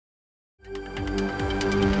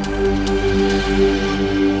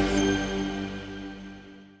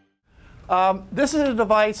This is a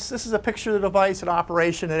device. This is a picture of the device in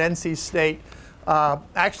operation at NC State.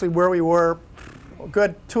 Actually, where we were a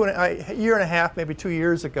good a year and a half, maybe 2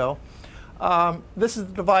 years ago. This is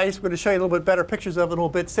the device. We're going to show you a little bit better pictures of it in a little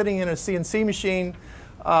bit. Sitting in a CNC machine,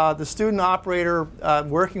 the student operator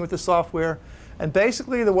working with the software. And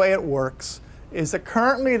basically, the way it works is that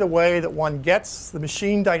currently the way that one gets the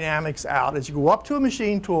machine dynamics out is you go up to a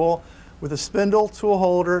machine tool with a spindle, tool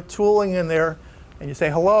holder, tooling in there, and you say,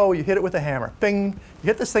 hello, you hit it with a hammer. Bing, you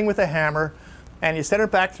hit this thing with a hammer, and you send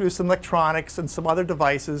it back through some electronics and some other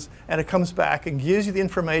devices, and it comes back and gives you the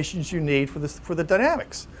information you need for the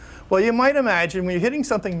dynamics. Well, you might imagine when you're hitting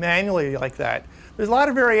something manually like that, there's a lot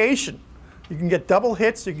of variation. You can get double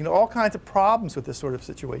hits, you can get all kinds of problems with this sort of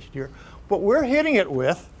situation here. What we're hitting it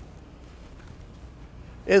with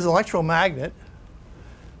is an electromagnet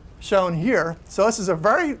shown here. So this is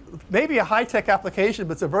a maybe a high-tech application,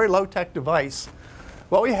 but it's a very low-tech device.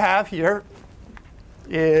 What we have here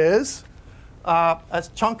is a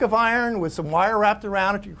chunk of iron with some wire wrapped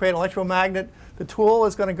around it to create an electromagnet. The tool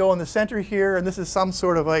is going to go in the center here, and this is some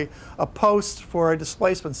sort of a post for a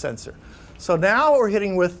displacement sensor. So now what we're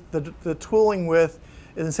hitting with the tooling with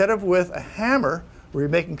is instead of with a hammer where you're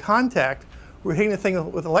making contact, we're hitting the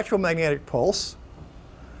thing with electromagnetic pulse.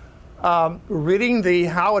 We're reading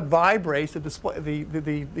how it vibrates,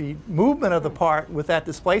 the movement of the part with that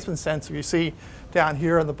displacement sensor you see down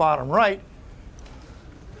here on the bottom right.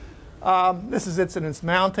 This is its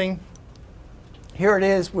mounting. Here it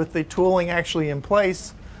is with the tooling actually in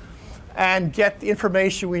place, and get the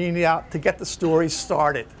information we need out to get the story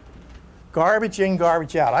started. Garbage in,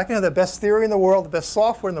 garbage out. I can have the best theory in the world, the best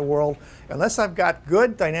software in the world, unless I've got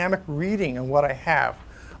good dynamic reading on what I have,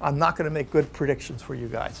 I'm not going to make good predictions for you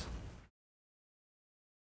guys.